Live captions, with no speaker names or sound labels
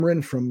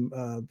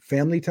from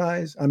Family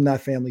Ties. I'm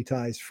not Family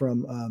Ties,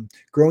 from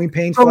Growing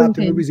Pains. Growing Flopped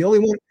the movies.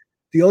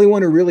 The only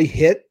one who really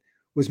hit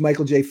was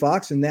Michael J.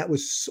 Fox, and that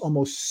was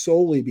almost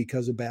solely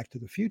because of Back to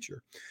the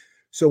Future.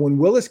 So when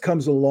Willis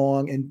comes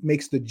along and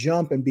makes the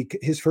jump, and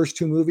his first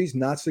two movies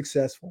not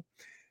successful,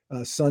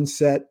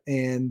 Sunset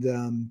and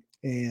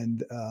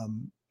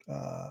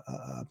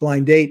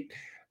Blind Date,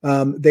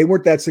 they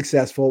weren't that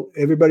successful.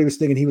 Everybody was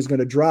thinking he was going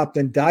to drop.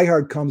 Then Die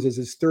Hard comes as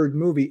his third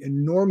movie,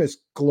 enormous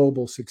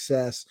global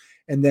success,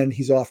 and then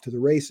he's off to the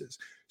races.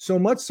 So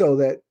much so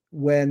that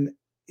when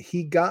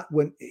he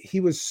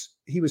was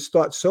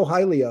thought so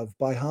highly of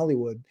by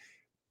Hollywood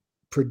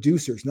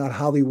producers, not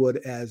Hollywood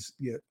as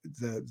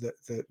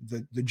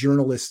the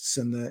journalists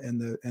and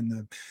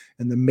the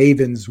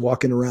mavens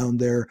walking around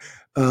there.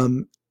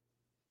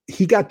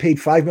 He got paid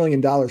 $5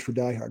 million for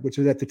Die Hard, which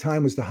at the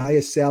time was the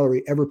highest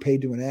salary ever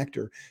paid to an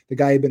actor. The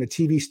guy had been a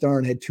TV star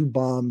and had 2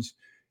 bombs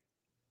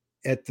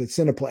at the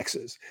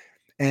Cineplexes.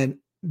 And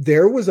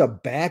there was a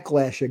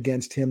backlash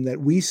against him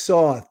that we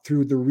saw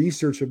through the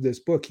research of this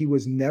book. He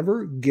was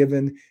never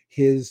given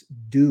his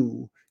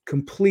due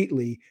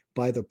completely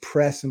by the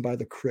press and by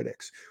the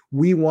critics.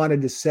 We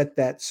wanted to set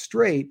that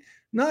straight,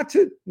 not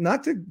to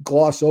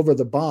gloss over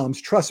the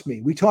bombs. Trust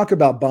me, we talk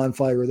about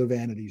Bonfire of the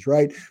Vanities,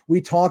 right?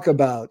 We talk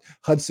about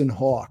Hudson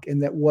Hawk,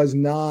 and that was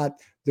not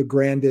the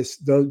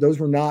grandest. Those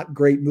were not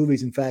great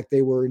movies. In fact,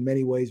 they were in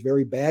many ways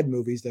very bad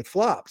movies that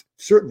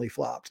certainly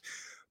flopped.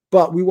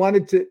 But we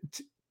wanted to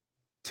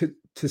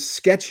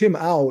sketch him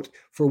out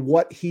for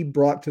what he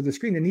brought to the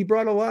screen. And he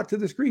brought a lot to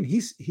the screen.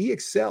 He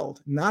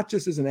excelled, not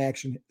just as an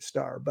action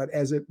star, but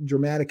as a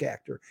dramatic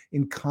actor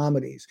in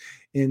comedies,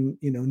 in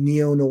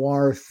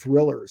neo-noir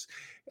thrillers.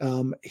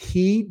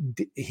 He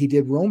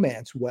did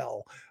romance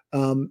well.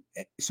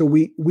 So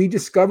we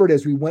discovered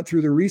as we went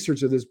through the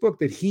research of this book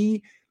that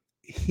he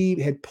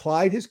had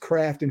plied his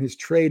craft and his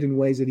trade in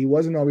ways that he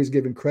wasn't always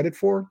given credit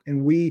for.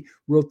 And we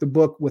wrote the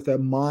book with a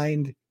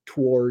mind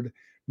toward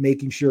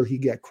making sure he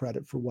get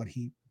credit for what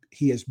he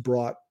has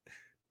brought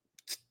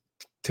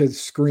to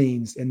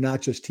screens and not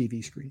just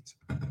TV screens.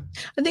 I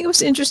think it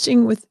was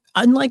interesting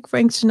unlike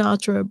Frank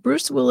Sinatra,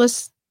 Bruce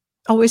Willis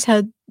always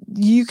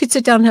you could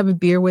sit down and have a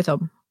beer with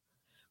him.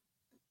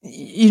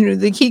 He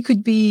was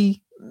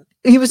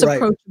right.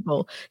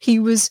 Approachable.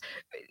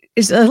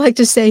 As I like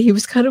to say, he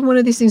was kind of one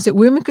of these things that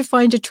women could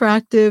find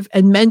attractive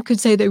and men could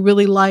say they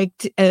really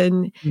liked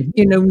and,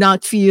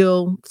 not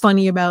feel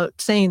funny about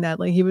saying that.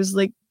 Like he was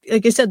like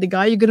I said, the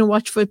guy you're going to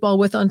watch football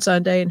with on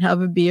Sunday and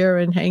have a beer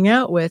and hang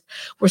out with.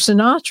 Where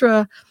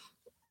Sinatra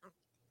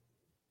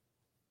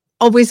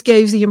always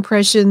gave the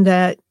impression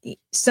that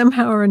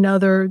somehow or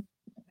another,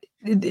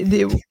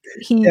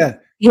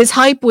 his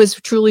hype was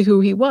truly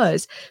who he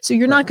was. So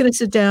you're not going to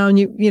sit down,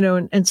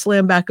 and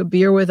slam back a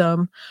beer with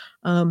him.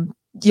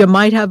 You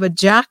might have a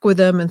jack with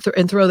him and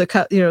throw the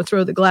cup,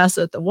 throw the glass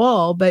at the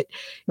wall, but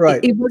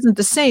it wasn't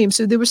the same.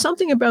 So there was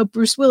something about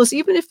Bruce Willis,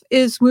 even if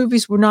his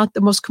movies were not the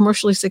most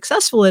commercially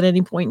successful at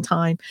any point in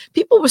time,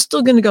 people were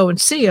still going to go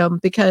and see him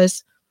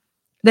because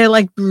they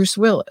liked Bruce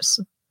Willis.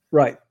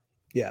 Right.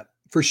 Yeah,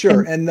 for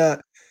sure. And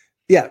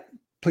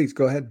please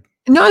go ahead.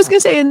 No, I was going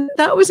to say, and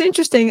that was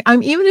interesting.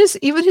 Even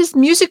his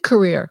music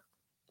career.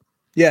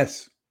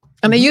 Yes.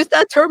 And I use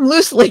that term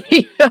loosely.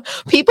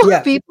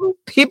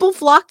 People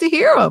flock to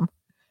hear him.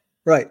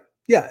 Right.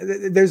 Yeah.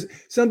 There's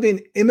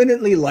something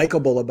eminently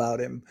likable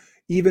about him,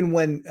 even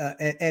when,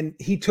 and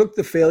he took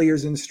the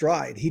failures in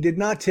stride. He did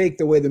not take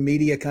the way the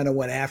media kind of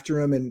went after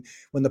him. And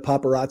when the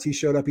paparazzi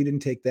showed up, he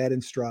didn't take that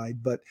in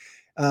stride, but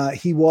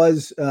he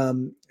was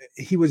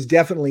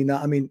definitely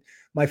not. I mean,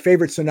 my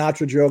favorite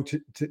Sinatra joke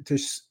to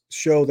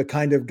show the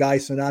kind of guy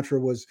Sinatra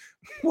was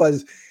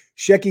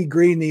Shecky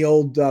Green, the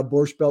old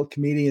Borscht Belt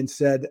comedian,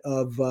 said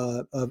of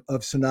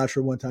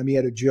Sinatra one time. He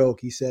had a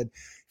joke. He said,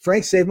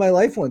 "Frank saved my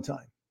life one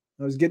time.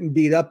 I was getting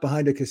beat up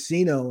behind a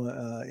casino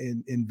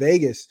in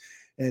Vegas,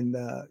 and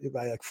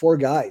by like 4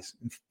 guys.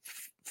 And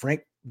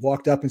Frank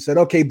walked up and said,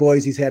 'Okay,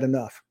 boys, he's had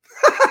enough.'"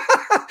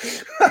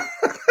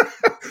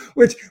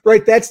 Which,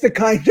 right, that's the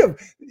kind of,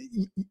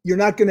 you're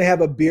not going to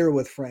have a beer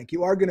with Frank.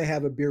 You are going to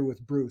have a beer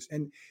with Bruce.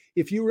 And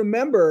if you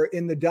remember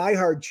in the Die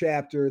Hard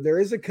chapter, there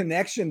is a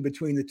connection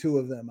between the two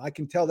of them. I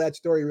can tell that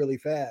story really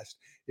fast.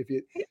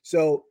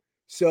 So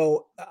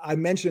I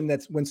mentioned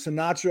that when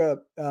Sinatra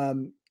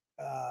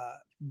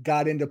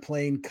got into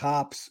playing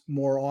cops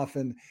more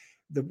often,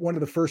 one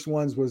of the first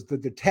ones was The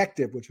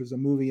Detective, which was a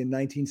movie in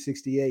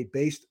 1968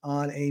 based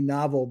on a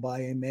novel by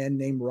a man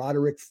named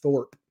Roderick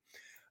Thorpe.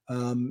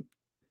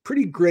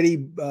 Pretty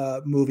gritty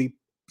movie.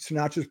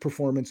 Sinatra's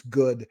performance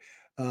good.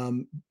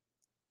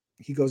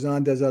 He goes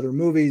on, does other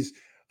movies.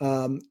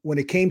 When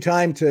it came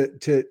time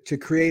to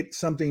create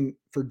something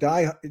for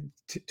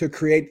to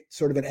create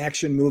sort of an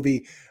action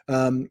movie,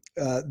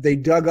 they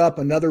dug up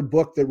another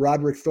book that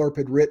Roderick Thorpe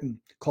had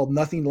written called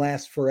Nothing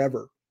Lasts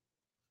Forever.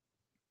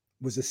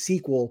 It was a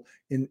sequel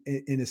in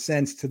a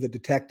sense to The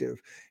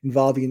Detective,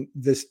 involving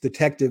this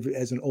detective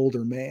as an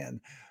older man.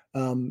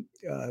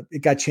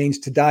 It got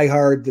changed to Die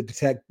Hard.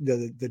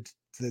 The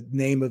the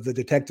name of the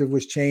detective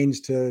was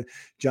changed to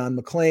John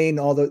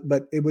McClane,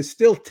 but it was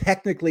still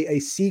technically a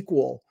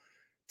sequel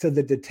to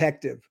The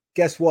Detective.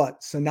 Guess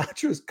what?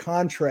 Sinatra's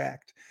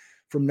contract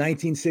from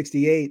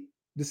 1968,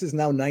 this is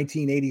now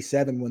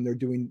 1987 when they're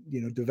doing,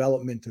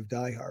 development of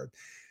Die Hard,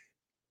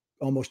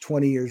 almost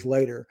 20 years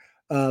later.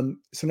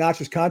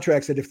 Sinatra's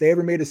contract said if they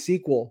ever made a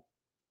sequel,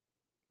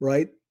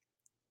 right,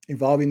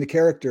 involving the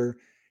character,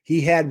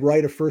 he had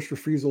right of first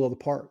refusal of the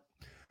part.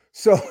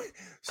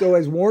 So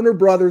as Warner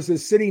Brothers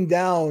is sitting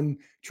down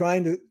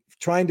trying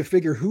to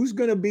figure who's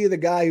going to be the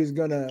guy who's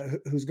going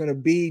to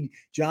be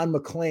John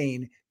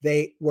McClane,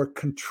 they were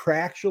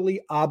contractually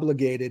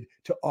obligated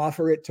to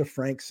offer it to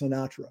Frank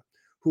Sinatra,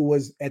 who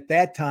was at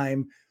that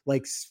time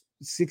like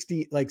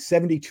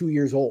 72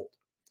 years old.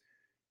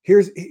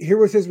 Here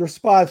was his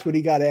response when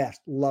he got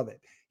asked. Love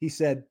it. He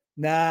said,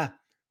 "Nah,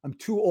 I'm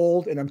too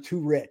old and I'm too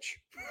rich."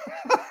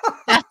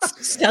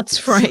 That's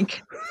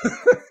Frank.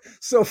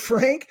 So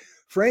Frank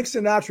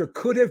Sinatra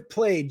could have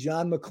played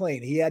John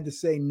McClane. He had to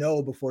say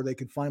no before they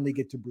could finally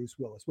get to Bruce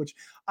Willis, which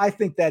I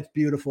think that's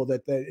beautiful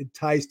that it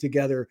ties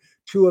together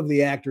two of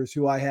the actors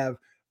who I have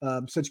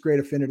such great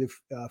affinity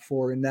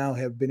for, and now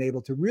have been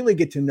able to really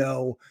get to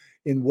know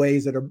in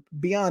ways that are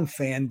beyond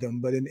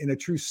fandom, but in a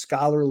true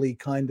scholarly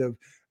kind of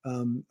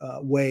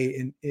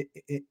way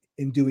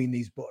in doing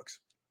these books.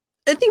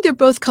 I think they're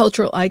both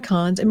cultural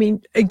icons. I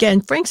mean, again,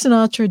 Frank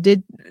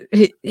Sinatra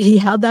he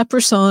had that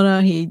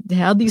persona. He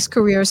had these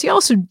careers. He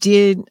also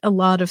did a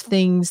lot of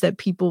things that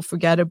people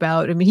forget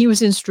about. I mean, he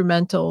was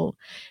instrumental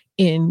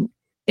in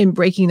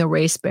breaking the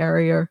race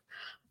barrier.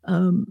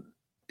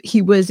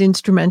 He was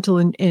instrumental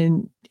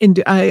in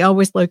I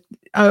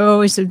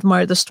always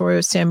admire the story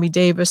of Sammy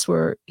Davis,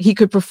 where he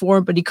could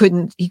perform, but he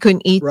couldn't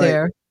eat right.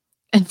 there.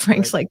 And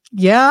Frank's like,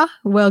 yeah,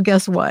 well,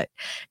 guess what?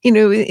 And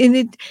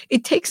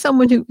it takes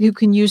someone who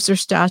can use their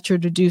stature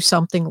to do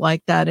something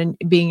like that. And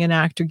being an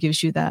actor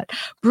gives you that.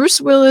 Bruce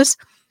Willis,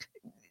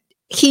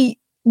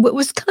 what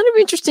was kind of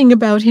interesting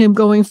about him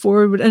going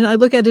forward, and I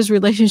look at his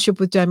relationship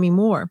with Demi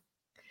Moore.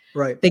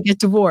 Right. They get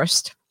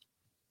divorced.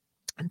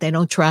 They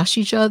don't trash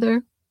each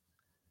other.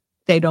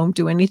 They don't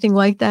do anything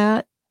like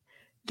that.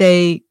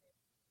 They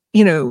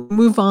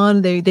move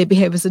on. They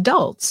behave as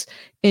adults,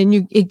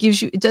 and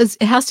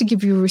it has to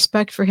give you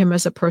respect for him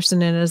as a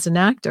person and as an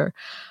actor.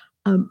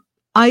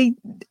 I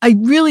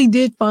really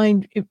did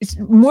find it's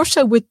more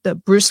so with the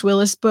Bruce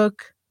Willis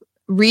book,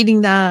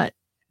 reading that,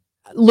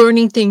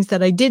 learning things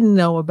that I didn't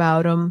know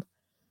about him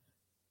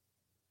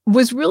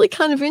was really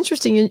kind of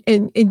interesting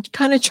and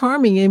kind of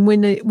charming. And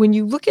when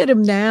you look at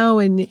him now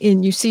and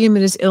you see him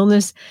in his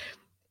illness,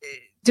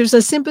 there's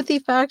a sympathy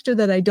factor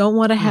that I don't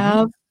want to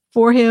have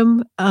for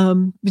him,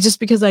 just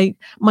because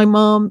my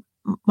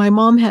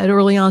mom had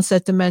early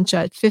onset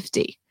dementia at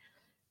 50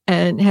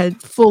 and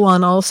had full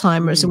on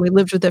Alzheimer's, and we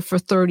lived with it for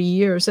 30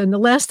 years. And the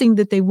last thing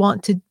that they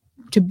want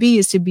to be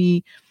is to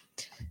be,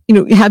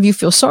 have you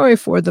feel sorry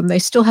for them. They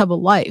still have a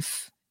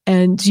life,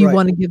 and you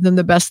want to give them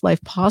the best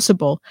life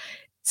possible.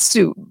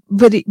 So,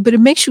 but it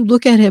makes you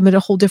look at him at a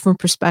whole different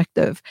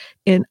perspective,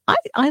 and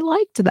I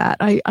liked that.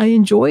 I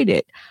enjoyed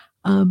it.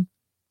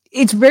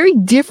 It's very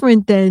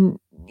different than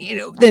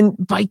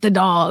Bite the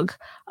Dog,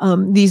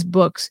 these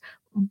books,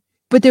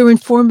 but they're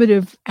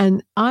informative,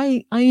 and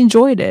I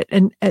enjoyed it.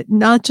 And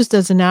not just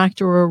as an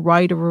actor or a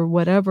writer or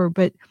whatever,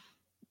 but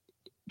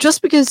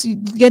just because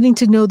getting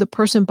to know the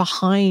person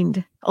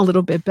behind a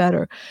little bit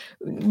better.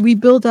 We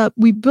build up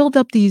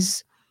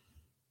these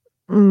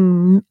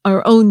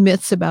our own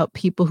myths about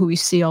people who we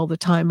see all the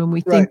time, and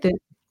we think that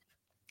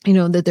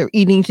that they're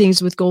eating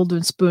things with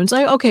golden spoons.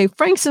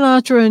 Frank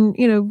Sinatra, and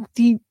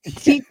he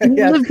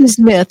lived his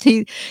myth.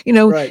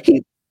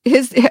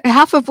 His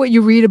half of what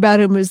you read about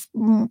him is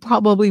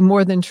probably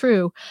more than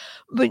true,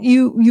 but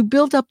you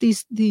build up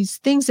these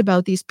things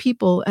about these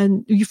people,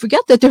 and you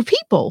forget that they're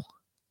people.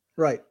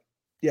 Right.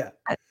 Yeah.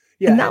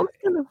 And that was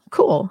kind of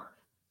cool.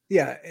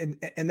 Yeah,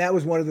 and that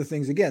was one of the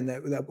things again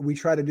that we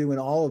try to do in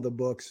all of the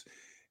books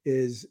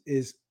is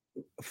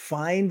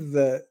find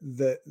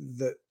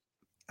the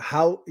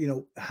how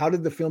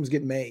did the films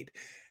get made?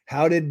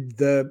 How did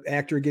the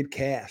actor get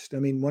cast? I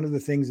mean, one of the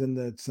things in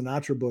the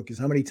Sinatra book is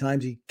how many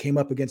times he came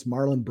up against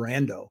Marlon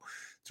Brando.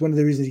 It's one of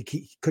the reasons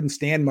he couldn't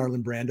stand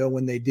Marlon Brando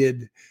when they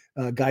did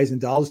Guys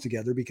and Dolls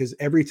together, because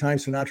every time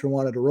Sinatra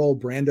wanted a role,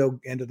 Brando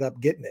ended up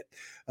getting it.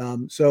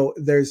 So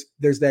there's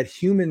that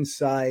human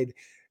side,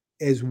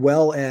 as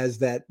well as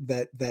that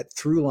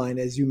through line,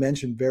 as you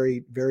mentioned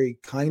very, very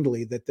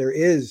kindly, that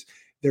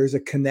there's a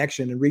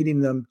connection, and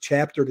reading them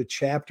chapter to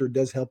chapter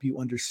does help you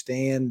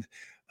understand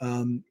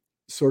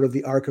sort of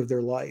the arc of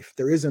their life.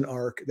 There is an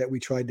arc that we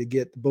tried to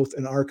get, both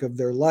an arc of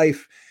their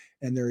life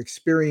and their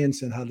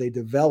experience and how they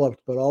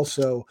developed, but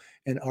also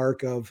an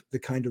arc of the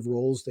kind of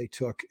roles they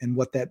took and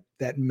what that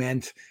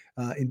meant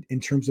in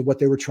terms of what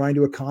they were trying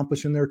to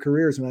accomplish in their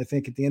careers. And I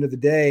think at the end of the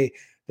day,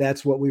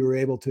 that's what we were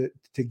able to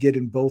get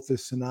in both the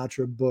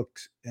Sinatra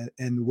books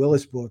and the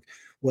Willis book,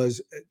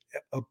 was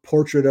a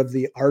portrait of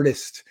the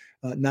artist,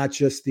 not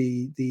just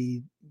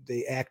the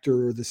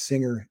actor or the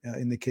singer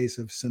in the case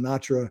of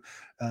Sinatra,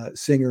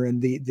 singer,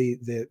 and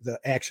the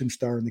action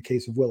star in the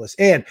case of Willis.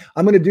 And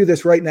I'm going to do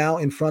this right now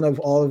in front of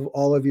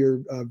all of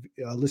your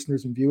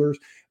listeners and viewers.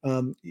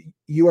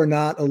 You are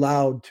not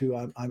allowed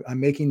to. I'm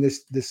making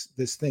this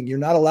thing. You're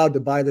not allowed to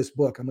buy this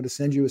book. I'm going to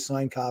send you a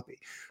signed copy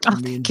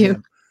from me and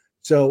Jim.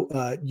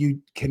 So you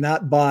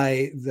cannot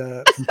buy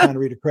From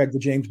Connery to Craig, the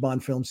James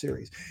Bond film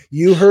series.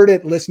 You heard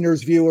it,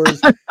 listeners,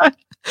 viewers.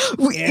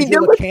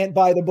 Angela can't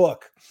buy the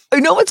book.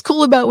 You know what's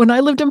cool about when I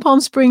lived in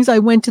Palm Springs, I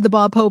went to the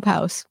Bob Hope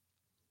house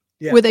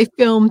where they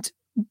filmed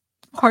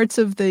parts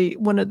of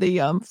one of the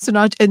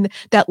Sinatra and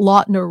that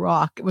Lautner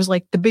Rock. It was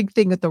like the big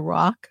thing at the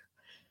Rock,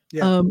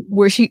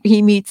 where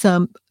he meets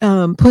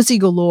Pussy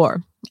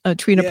Galore,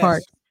 Trina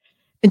Park.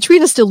 And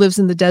Trina still lives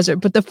in the desert.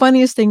 But the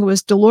funniest thing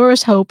was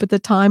Dolores Hope at the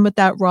time at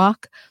that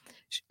rock.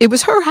 It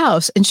was her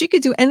house and she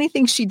could do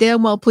anything she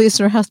damn well pleased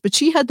in her house. But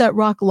she had that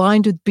rock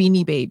lined with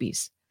Beanie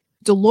Babies.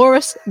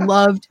 Dolores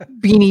loved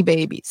Beanie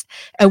Babies.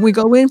 And we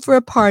go in for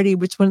a party,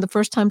 which one of the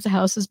first times the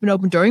house has been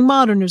open during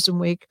Modernism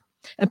Week.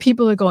 And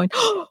people are going,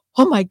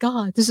 oh my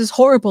God, this is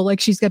horrible. Like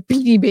she's got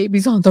Beanie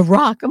Babies on the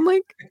rock. I'm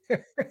like,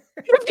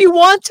 if you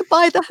want to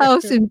buy the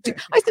house,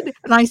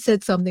 I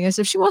said something. I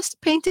said, if she wants to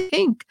paint it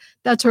pink,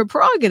 that's her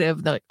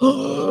prerogative. They're like,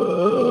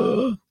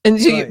 oh,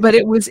 but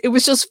it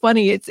was just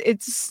funny.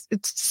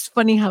 It's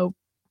funny how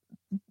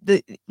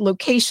the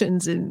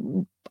locations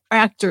and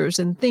actors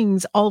and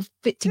things all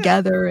fit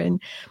together, and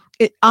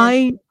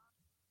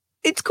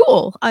it's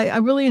cool. I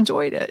really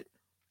enjoyed it.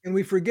 And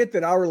we forget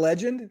that our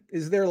legend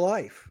is their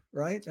life,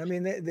 right? I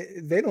mean,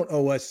 they don't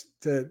owe us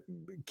to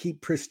keep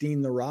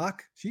pristine the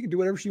rock. She can do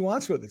whatever she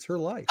wants with it. It's her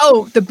life.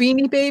 Oh, the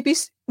Beanie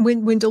Babies.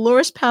 When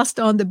Dolores passed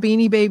on, the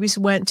Beanie Babies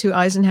went to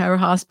Eisenhower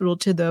Hospital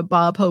to the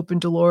Bob Hope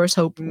and Dolores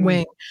Hope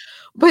wing.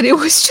 But it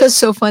was just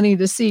so funny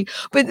to see.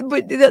 But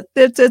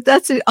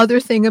that's the other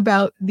thing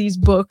about these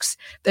books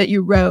that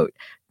you wrote,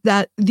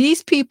 that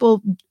these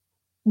people,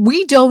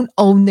 we don't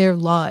own their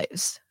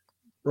lives.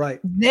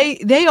 Right. They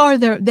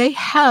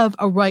have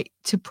a right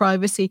to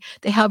privacy.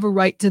 They have a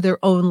right to their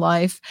own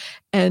life,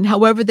 and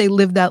however they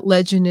live that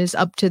legend is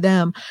up to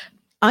them.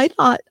 I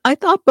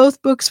thought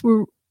both books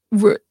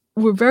were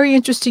very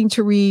interesting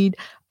to read.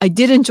 I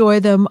did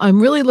enjoy them.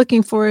 I'm really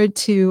looking forward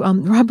to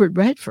Robert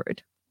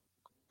Redford.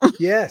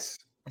 Yes,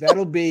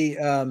 that'll be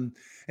and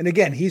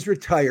again, he's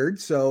retired,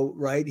 so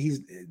right,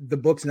 the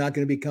book's not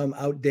going to become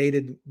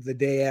outdated the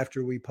day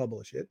after we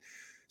publish it.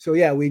 So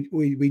yeah,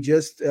 we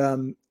just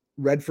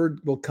Redford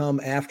will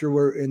come after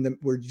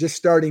we're just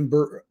starting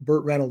Burt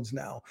Reynolds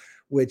now,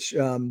 which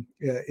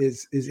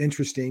is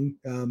interesting.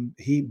 Are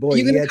you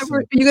going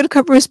to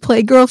cover his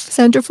Playgirl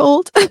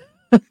centerfold?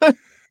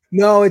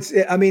 No,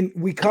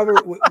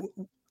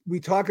 we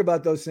talk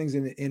about those things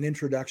in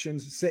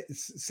introductions.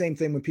 Same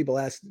thing when people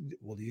ask,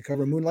 well, do you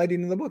cover moonlighting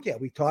in the book? Yeah,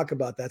 we talk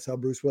about that's how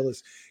Bruce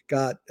Willis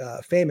got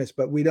famous,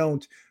 but we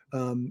don't.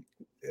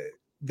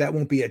 That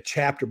won't be a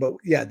chapter, but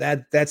yeah,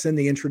 that's in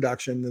the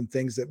introduction and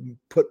things that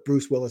put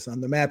Bruce Willis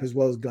on the map, as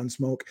well as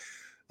Gunsmoke.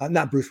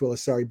 Not Bruce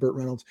Willis, sorry, Burt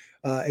Reynolds,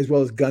 as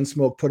well as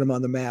Gunsmoke put him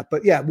on the map.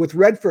 But yeah, with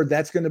Redford,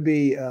 that's going to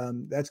be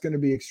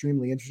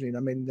extremely interesting. I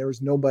mean, there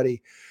was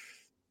nobody,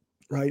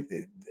 right?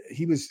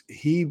 He was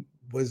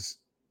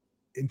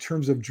in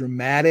terms of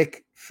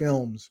dramatic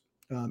films,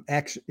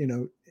 action,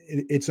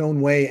 its own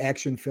way,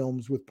 action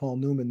films with Paul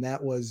Newman.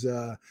 That was.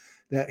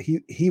 That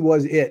he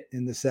was it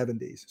in the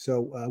 70s.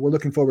 So we're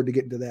looking forward to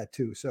getting to that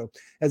too. So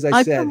as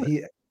I said,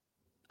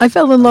 I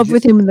fell in love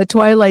with him in The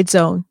Twilight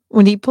Zone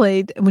when he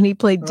played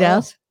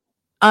Death.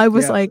 I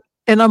was like,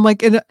 and I'm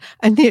like, and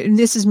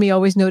this is me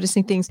always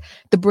noticing things.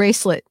 The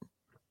bracelet,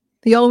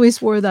 he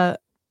always wore that.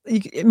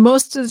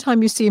 Most of the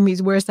time you see him,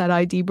 he wears that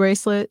ID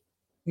bracelet.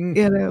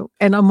 And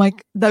I'm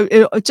like,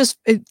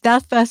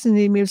 that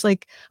fascinated me. It was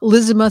like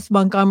Elizabeth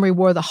Montgomery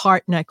wore the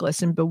heart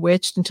necklace in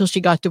Bewitched until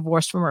she got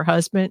divorced from her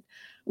husband,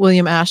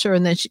 William Asher,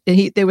 and then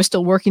they were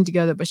still working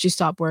together, but she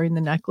stopped wearing the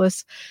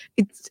necklace.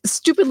 It's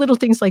stupid little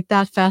things like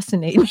that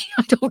fascinate me.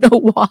 I don't know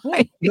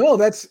why. No,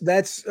 that's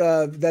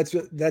a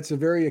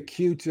very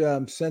acute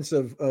sense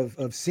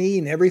of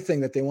seeing everything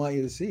that they want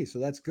you to see. So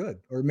that's good.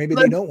 Or maybe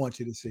they don't want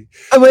you to see.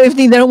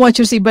 Everything they don't want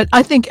you to see, but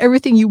I think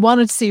everything you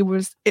wanted to see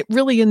was it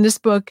really in this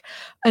book.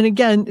 And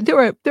again,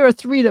 there are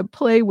three to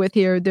play with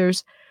here.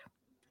 There's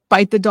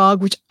Bite the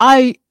Dog, which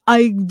I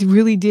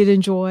really did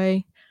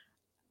enjoy.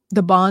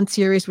 The Bond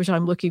series, which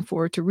I'm looking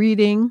forward to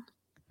reading.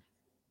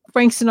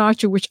 Frank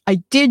Sinatra, which I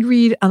did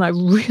read and I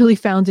really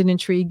found it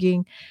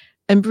intriguing.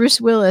 And Bruce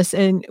Willis.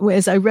 And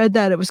as I read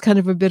that, it was kind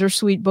of a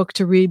bittersweet book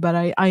to read, but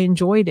I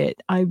enjoyed it.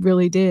 I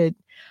really did.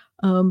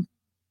 I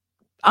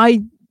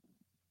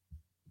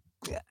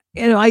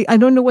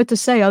don't know what to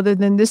say other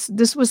than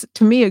this was,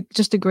 to me,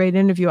 just a great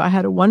interview. I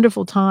had a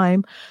wonderful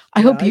time.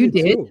 I hope you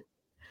did. Too.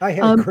 I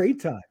had a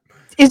great time.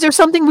 Is there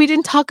something we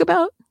didn't talk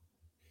about?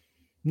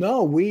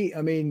 No, we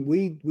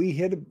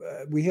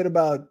hit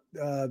about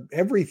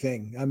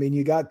everything. I mean,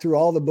 you got through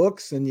all the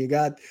books, and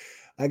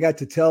I got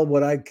to tell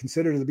what I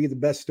consider to be the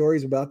best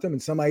stories about them,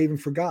 and some I even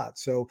forgot.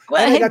 So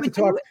I got to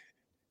talk.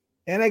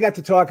 And I got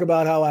to talk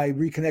about how I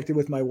reconnected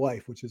with my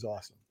wife, which is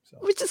awesome. So.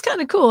 Which is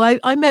kind of cool.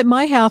 I met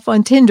my half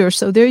on Tinder,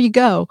 so there you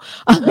go.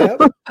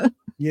 Yep.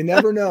 You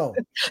never know.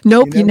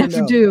 Nope, you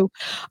never do.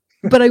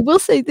 But I will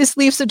say this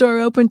leaves the door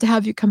open to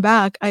have you come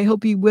back. I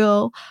hope you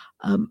will.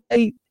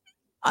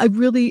 I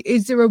really,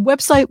 is there a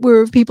website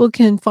where people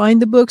can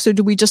find the books, or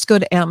do we just go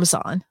to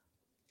Amazon?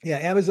 Yeah,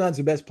 Amazon's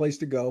the best place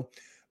to go.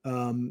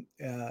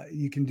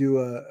 You can do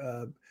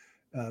a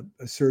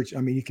search.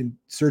 I mean, you can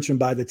search them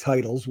by the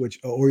titles,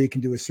 or you can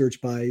do a search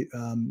by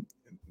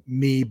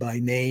me by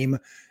name,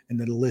 and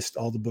then list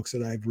all the books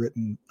that I've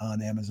written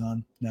on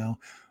Amazon now.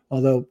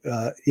 Although,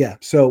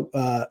 that's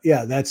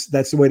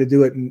the way to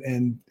do it.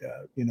 And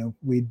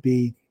we'd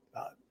be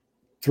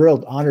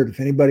thrilled, honored if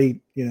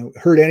anybody,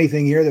 heard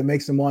anything here that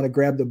makes them want to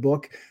grab the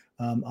book.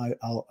 I'm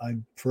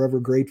forever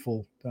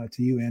grateful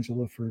to you,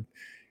 Angela, for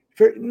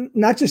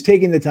not just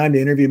taking the time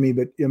to interview me,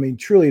 but I mean,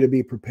 truly to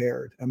be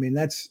prepared. I mean,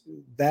 that's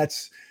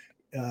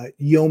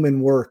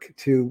yeoman work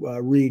to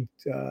read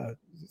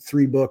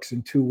 3 books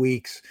in 2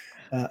 weeks,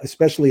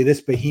 especially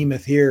this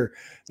behemoth here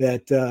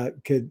that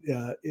could,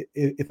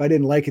 if I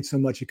didn't like it so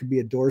much, it could be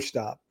a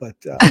doorstop. But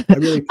I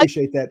really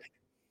appreciate that.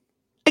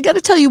 I got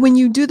to tell you, when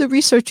you do the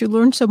research, you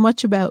learn so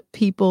much about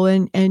people,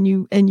 and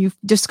you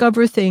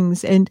discover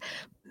things. And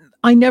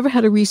I never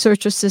had a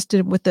research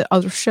assistant with the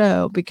other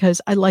show because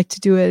I like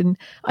to do it. And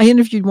I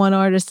interviewed one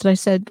artist, and I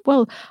said,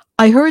 "Well,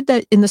 I heard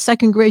that in the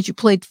 2nd grade you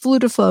played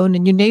flutophone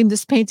and you named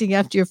this painting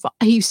after your father."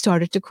 He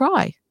started to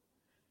cry.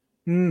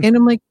 And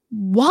I'm like,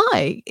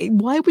 "Why?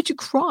 Why would you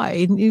cry?"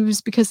 And it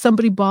was because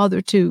somebody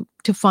bothered to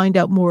find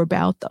out more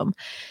about them.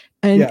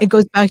 And it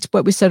goes back to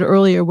what we said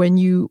earlier, when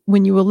you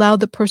allow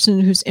the person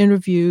who's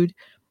interviewed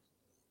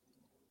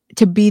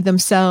to be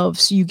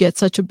themselves, you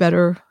get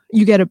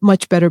a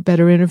much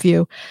better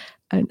interview.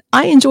 And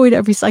I enjoyed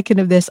every second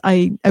of this.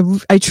 I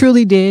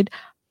truly did.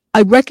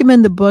 I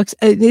recommend the books.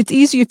 It's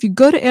easy if you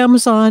go to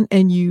Amazon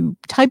and you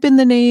type in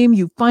the name,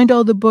 you find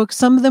all the books.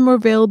 Some of them are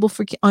available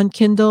on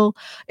Kindle.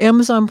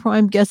 Amazon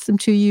Prime gets them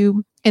to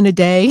you in a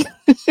day,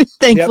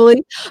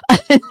 thankfully.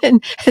 Yep.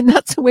 and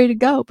that's the way to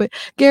go. But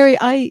Gary,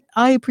 I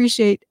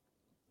appreciate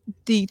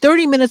the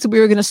 30 minutes that we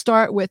were going to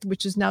start with,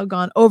 which has now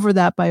gone over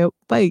that by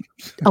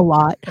a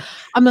lot.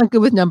 I'm not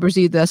good with numbers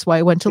either. That's why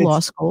I went to law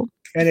school.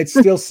 And it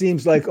still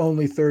seems like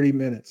only 30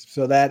 minutes.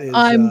 So that is,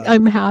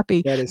 I'm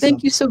happy.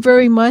 Thank you so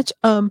very much.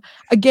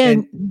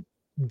 Again, and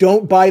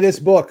don't buy this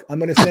book. I'm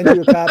going to send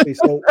you a copy.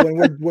 So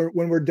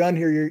when we're done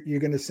here, you're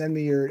going to send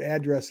me your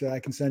address so I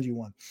can send you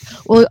one.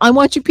 Well, I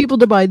want you people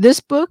to buy this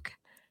book,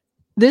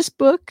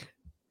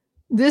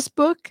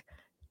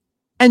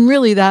 and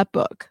really that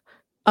book.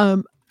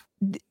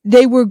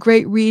 They were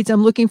great reads.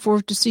 I'm looking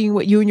forward to seeing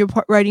what you and your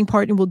writing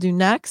partner will do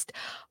next.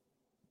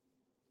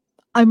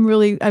 I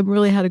really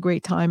had a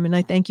great time, and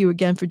I thank you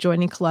again for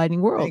joining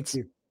Colliding Worlds.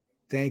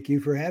 Thank you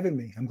for having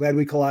me. I'm glad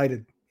we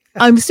collided.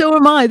 So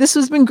am I. This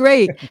has been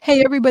great.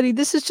 Hey, everybody,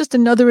 this is just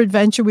another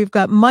adventure. We've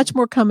got much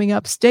more coming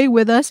up. Stay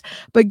with us.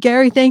 But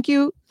Gary, thank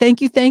you.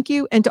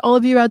 And to all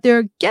of you out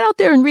there, get out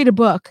there and read a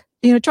book.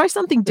 Try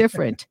something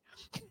different.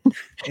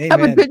 Amen.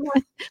 Have a good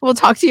one. We'll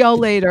talk to you all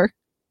later.